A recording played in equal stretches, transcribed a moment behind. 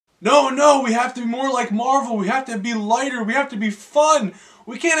No, no, we have to be more like Marvel. We have to be lighter. We have to be fun.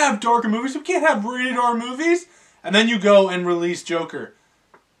 We can't have darker movies. We can't have rated R movies. And then you go and release Joker.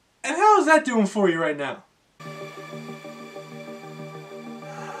 And how is that doing for you right now?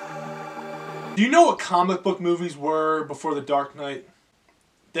 Do you know what comic book movies were before The Dark Knight?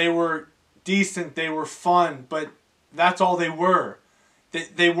 They were decent, they were fun, but that's all they were.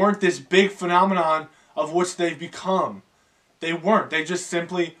 They weren't this big phenomenon of which they've become. They weren't. They just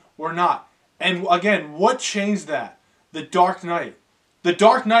simply were not. And again, what changed that? The Dark Knight. The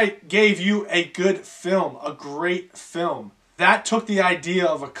Dark Knight gave you a good film, a great film. That took the idea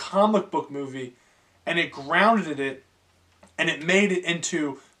of a comic book movie and it grounded it and it made it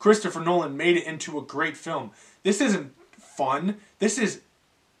into, Christopher Nolan made it into a great film. This isn't fun. This is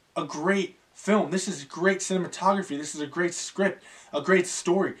a great film. This is great cinematography. This is a great script, a great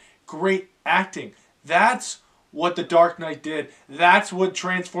story, great acting. That's what The Dark Knight did. That's what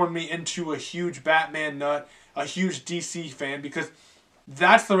transformed me into a huge Batman nut, a huge DC fan, because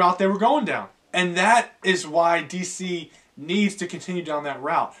that's the route they were going down. And that is why DC needs to continue down that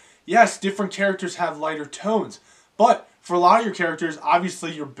route. Yes, different characters have lighter tones, but for a lot of your characters,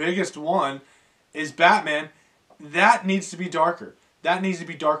 obviously your biggest one is Batman. That needs to be darker. That needs to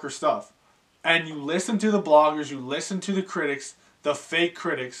be darker stuff. And you listen to the bloggers, you listen to the critics, the fake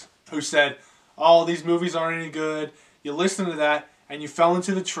critics who said, oh, these movies aren't any good. You listen to that and you fell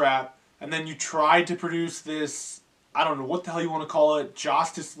into the trap, and then you tried to produce this, I don't know what the hell you want to call it,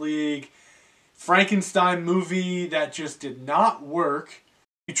 Justice League, Frankenstein movie that just did not work.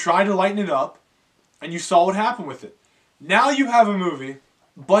 You tried to lighten it up and you saw what happened with it. Now you have a movie,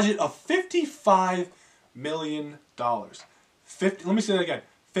 budget of $55 million. Let me say that again.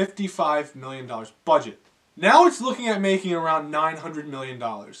 $55 million budget. Now it's looking at making around $900 million.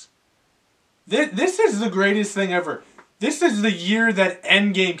 This is the greatest thing ever. This is the year that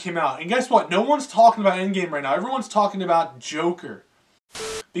Endgame came out. And guess what? No one's talking about Endgame right now. Everyone's talking about Joker.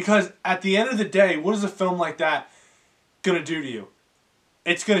 Because at the end of the day, what is a film like that going to do to you?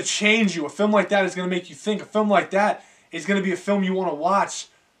 It's going to change you. A film like that is going to make you think. A film like that is going to be a film you want to watch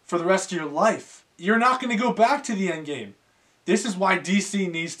for the rest of your life. You're not going to go back to the Endgame. This is why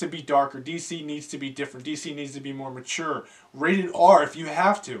DC needs to be darker. DC needs to be different. DC needs to be more mature. Rated R if you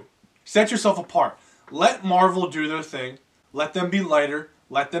have to. Set yourself apart. Let Marvel do their thing. Let them be lighter.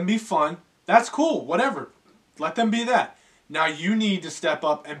 Let them be fun. That's cool. Whatever. Let them be that. Now you need to step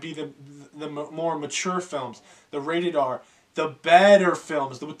up and be the more mature films. The rated R. The better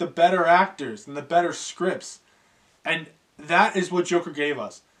films with the better actors and the better scripts. And that is what Joker gave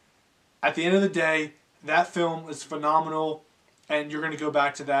us. At the end of the day, that film is phenomenal. And you're going to go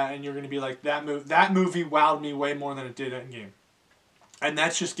back to that and you're going to be like, that movie wowed me way more than it did Endgame. And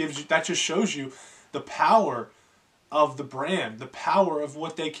that just shows you the power of the brand, the power of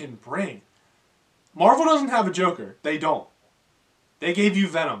what they can bring. Marvel doesn't have a Joker. They don't. They gave you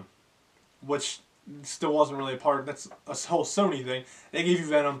Venom, which still wasn't really a part. That's a whole Sony thing. They gave you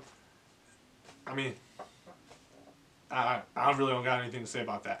Venom. I mean, I really don't got anything to say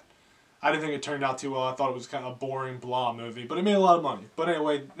about that. I didn't think it turned out too well. I thought it was kind of a boring blah movie, but it made a lot of money. But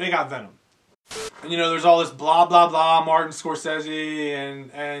anyway, they got Venom. And you know, there's all this blah, blah, blah, Martin Scorsese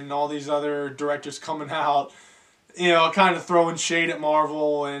and all these other directors coming out, you know, kind of throwing shade at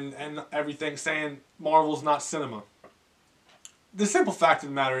Marvel and everything, saying Marvel's not cinema. The simple fact of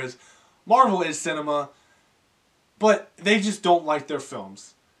the matter is, Marvel is cinema, but they just don't like their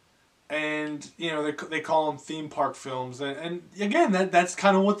films. And, you know, they call them theme park films. And again, that's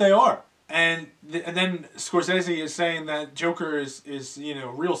kind of what they are. And then Scorsese is saying that Joker is you know,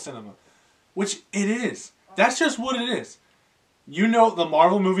 real cinema. Which it is. That's just what it is. You know, the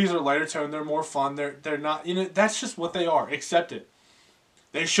Marvel movies are lighter tone. They're more fun. They're not, you know, that's just what they are. Accept it.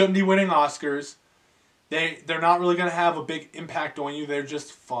 They shouldn't be winning Oscars. They're not really going to have a big impact on you. They're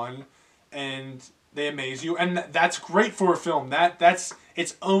just fun. And they amaze you. And that's great for a film. That's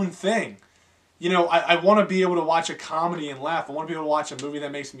its own thing. You know, I want to be able to watch a comedy and laugh. I want to be able to watch a movie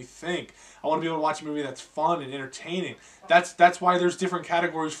that makes me think. I want to be able to watch a movie that's fun and entertaining. That's why there's different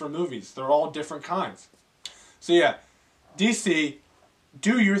categories for movies. They're all different kinds. So yeah, DC,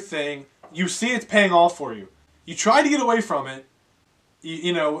 do your thing. You see it's paying off for you. You try to get away from it.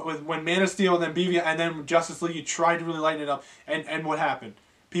 You know, when Man of Steel and then BVS and then Justice League, you tried to really lighten it up. And what happened?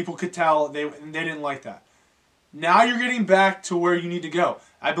 People could tell they didn't like that. Now you're getting back to where you need to go.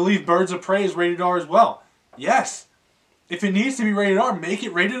 I believe Birds of Prey is rated R as well. Yes. If it needs to be rated R, make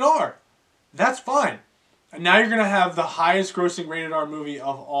it rated R. That's fine. And now you're going to have the highest grossing rated R movie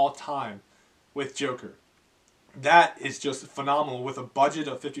of all time with Joker. That is just phenomenal with a budget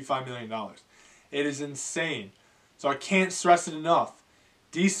of $55 million. It is insane. So I can't stress it enough.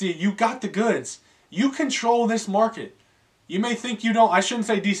 DC, you got the goods. You control this market. You may think you don't. I shouldn't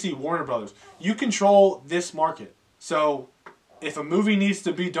say DC, Warner Brothers. You control this market. So if a movie needs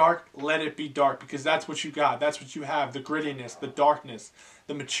to be dark, let it be dark, because that's what you got. That's what you have. The grittiness, the darkness,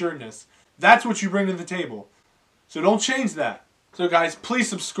 the matureness. That's what you bring to the table. So don't change that. So guys, please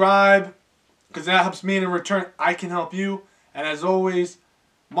subscribe, because that helps me, and in return, I can help you. And as always,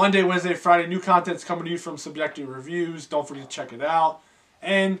 Monday, Wednesday, Friday, new content's coming to you from Subjective Reviews. Don't forget to check it out.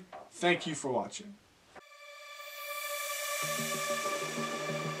 And thank you for watching.